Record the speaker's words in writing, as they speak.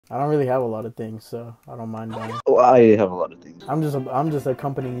I don't really have a lot of things, so I don't mind dying. Oh, I have a lot of things. I'm just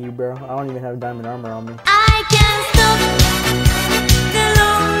accompanying you, bro. I don't even have diamond armor on me. I can't stop the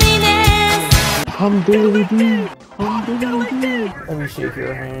loneliness. Let me shake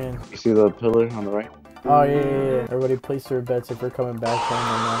your hand. You see the pillar on the right? Oh yeah. Everybody place their bets if we're coming back home or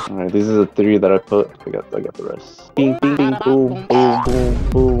not. Alright, these are the 3 that I put. I got the rest. Bing, bing, bing, boom, boom, boom,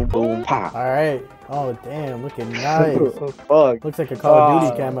 boom, boom, pa. Alright. Oh damn, looking nice. Oh, fuck. Looks like a Call of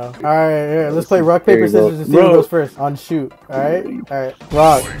Duty camo. Alright, here, let's play rock, paper, scissors and see who goes first. On shoot. Alright? Alright.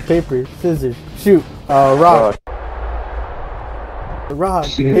 Rock, paper, scissors, shoot. Rock. Rock,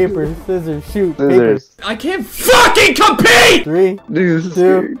 paper, scissors, shoot. Scissors. Paper. I can't fucking compete! 3, Dude, this is 2,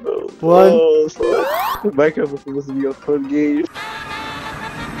 scary, bro. 1. Oh, Minecraft was supposed to be a fun game.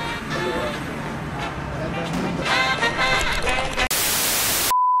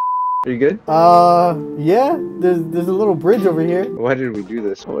 Are you good? Yeah. There's a little bridge over here. Why did we do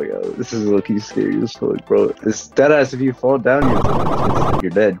this? Oh my god, this is low-key scary as fuck, bro. It's deadass. If you fall down,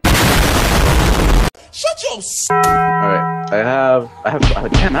 you're dead. Shut your Alright, I have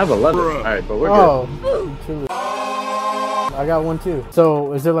 11. Alright, but we're good. I got one too.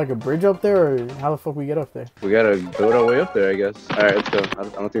 So is there like a bridge up there, or how the fuck we get up there? We gotta build our way up there, I guess. Alright, let's go. I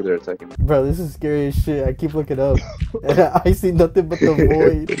don't think they're attacking me. Bro, this is scary as shit. I keep looking up. I see nothing but the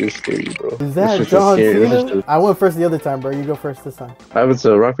void. It is scary, bro. Is that John Cena? I went first the other time, bro. You go first this time. I have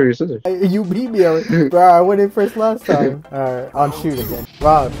to rock, paper, scissors. You beat me already. Bro, I went in first last time. Alright, on shoot again.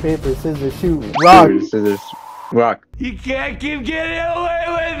 Rock, paper, scissors, shoot. Rock. Paper, scissors, rock. You can't keep getting away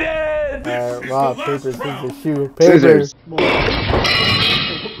with it! Alright, rock, paper, scissors, shoot. Paper. Scissors.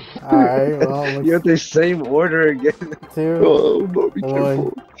 Alright, well, You have the same order again. 2, Oh, no, be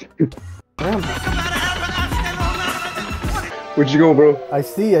 1. careful. Where'd you go, bro? I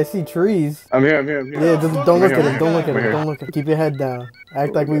see trees. I'm here. Yeah, don't look at him. Don't look at him. Don't look at him. Keep your head down.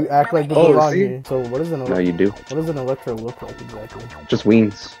 Act like we belong here. So what does an No, you do. what does an Electro look like exactly? Just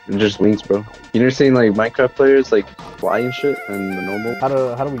wings. Just wings, bro. You never seen like Minecraft players like fly and shit and the normal? How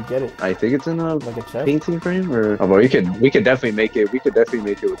do we get it? I think it's in a Like a chest? painting frame or bro, we could definitely make it. We could definitely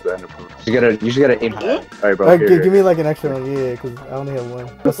make it with the ender pearl. You just gotta aim high. Alright, bro. Here. Give me like an extra one, yeah, because I only have one.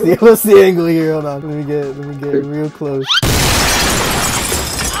 Let's see the angle here. Hold on. Let me get real close.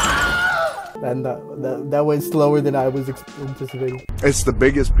 And that went slower than I was anticipating. It's the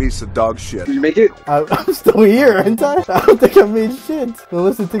biggest piece of dog shit. Did you make it? I'm still here, aren't I? I don't think I made shit.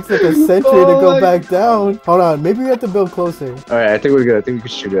 Unless it takes like a century to go back down. Hold on, maybe we have to build closer. Alright, I think we're good. I think we can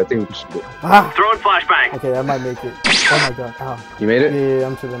shoot it. Ah! Throwing flashbang! Okay, that might make it. Oh my god, ow. You made it? Yeah,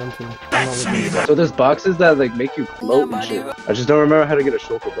 I'm chilling. I'm not looking. So there's boxes that like make you float and shit. I just don't remember how to get a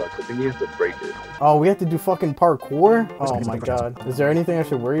shulker box. I think you have to break it. Oh, we have to do fucking parkour? Oh my god. Is there anything I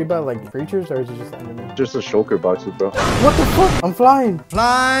should worry about, like creatures, or is it just enemies? Just a shulker boxes, bro. What the fuck? I'm flying.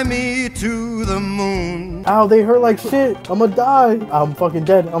 Fly me to the moon. Ow, they hurt like shit. I'm gonna die. I'm fucking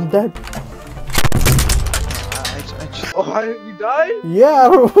dead. I'm dead. Oh, how did you die? Yeah, I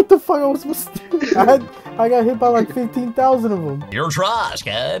don't know what the fuck I was supposed to do. I got hit by like 15,000 of them. You're trash,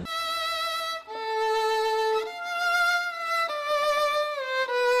 kid.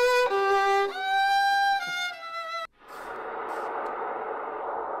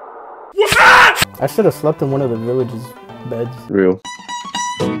 I should have slept in one of the village's beds. Real.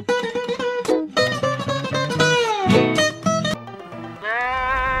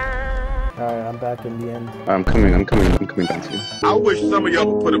 Alright, I'm back in the end. I'm coming down to you. I wish some of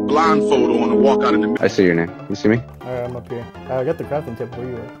y'all would put a blindfold on and walk out in the I see your name. You see me? Alright, I'm up here. I got the crafting tip. Where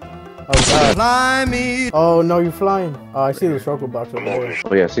you at? Oh god. Fly me. Oh no, you're flying. Oh, I see the shulker box over there.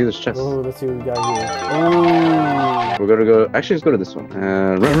 Oh yeah, see this chest. Oh, let's see what we got here. We're gonna go. Actually, let's go to this one.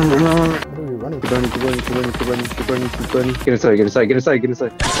 Run. What are we running? Keep running. Get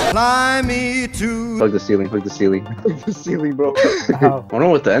inside. Fly me to. Hug the ceiling. Hug the ceiling, bro. Ow. I don't know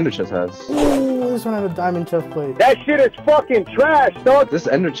what the ender chest has. Ooh, this one had a diamond chest plate. That shit is fucking trash, dog. This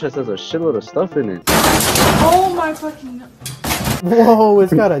ender chest has a shitload of stuff in it. Oh my fucking. Whoa,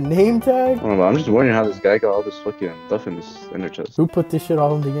 it's got a name tag? I don't know, I'm just wondering how this guy got all this fucking stuff in this ender chest. Who put this shit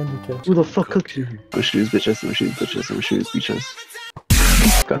all in the ender chest? Who the fuck cooked you? No shoes, bitches.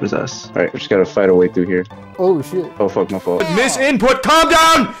 Got his ass. Alright, we just gotta fight our way through here. Oh shit. Oh fuck, my fault. Miss Input, calm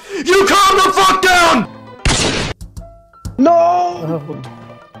down! You calm the fuck down! No! Oh.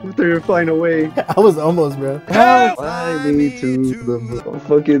 I thought you were flying away. I was almost, bro. Fly me to the moon. I'm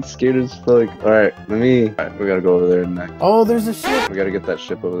fucking scared as fuck. Alright, Alright, we gotta go over there next. Oh, there's a ship. We gotta get that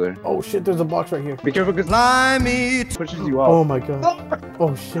ship over there. Oh shit, there's a box right here. Be careful because Fly me. pushes you off. Oh my god.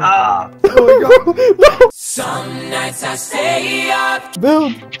 Oh shit. Ah! Oh my god. No. Some nights I stay up.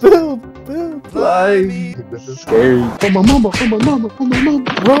 Build. Build. Fly. This is scary. Oh my mama, oh my mama, oh my mama.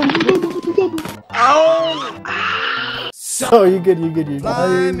 Run. Oh! Oh, you good, you good, you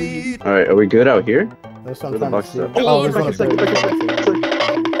good. Alright, are we good out here? That's Where what the I'm box trying is to at? see. Oh, there's one up there.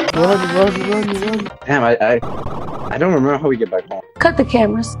 Run. Damn, I don't remember how we get back home. Cut the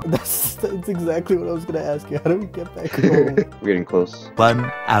cameras. That's exactly what I was gonna ask you. How do we get back home? We're getting close.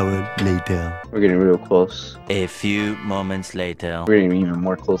 1 hour later. We're getting real close. A few moments later. We're getting even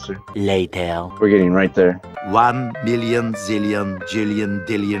more closer. Later. We're getting right there. 1 million zillion jillion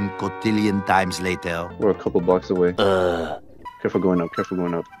dillion cotillion times later. We're a couple blocks away. Careful going up, careful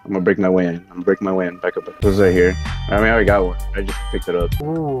going up. I'm gonna break my way in. I'm gonna break my way in. Back up. What's right here? I mean, I already got one. I just picked it up.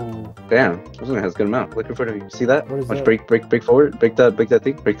 Ooh. Damn, this one has a good amount. Look in front of you. See that? What is Watch, that? break forward. Break that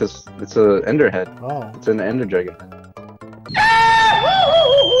thing. Break this. It's a ender head. Oh, It's an ender dragon.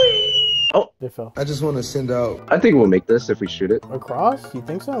 they fell. I just want to send out. I think we'll make this if we shoot it. Across? You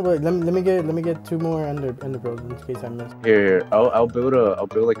think so? Wait, let me get 2 more ender pearls in case I miss. Here, I'll build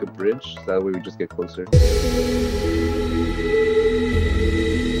like a bridge. So that way we just get closer.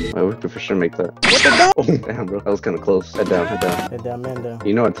 Oh, we could for sure make that. Oh, damn, bro. That was kind of close. Head down, head down. Head down, man down.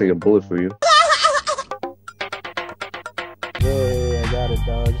 You know I'd take a bullet for you. Yeah, I got it,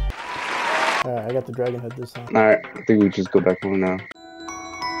 dog. Alright, I got the dragon head this time. Alright, I think we just go back home now.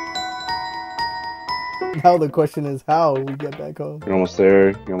 Now the question is how we get back home. You're almost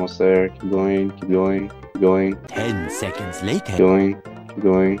there. You're almost there. Keep going. Keep going. Keep going. 10 seconds Keep later. going. Keep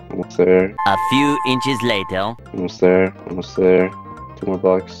going. Almost there. A few inches later. Almost there. Almost there. 2 more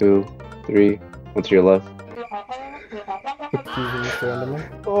blocks. 2, 3. 1 to your left. Excuse me, Mr.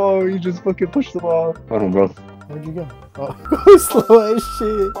 Enderman. Oh, you just fucking pushed the ball. Hold on, bro. Where'd you go? Oh, slow as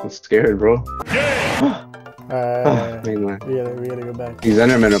shit. I'm scared, bro. Alright, Mainland. we gotta go back. These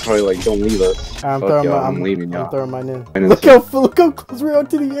Endermen are probably like, don't leave us. I'm Fuck throwing y'all, my, I'm leaving y'all. I'm throwing mine in. Mine in Look too. how close we're on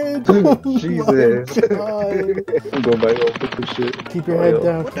to the edge. Oh Jesus. my God. I'm going back home. Put this shit. Keep your head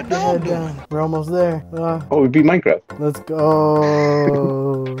down. Keep your head down. We're almost there. Oh, we beat Minecraft. Let's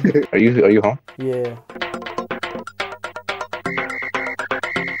go. Are you home? Yeah.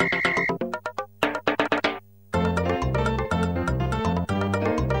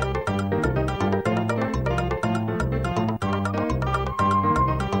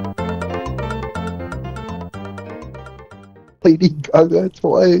 Lady Gaga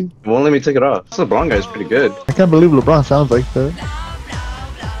twice. It won't let me take it off. This LeBron guy's pretty good. I can't believe LeBron sounds like that.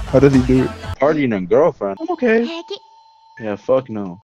 How does he do it? Partying and girlfriend. I'm okay. Yeah, fuck no.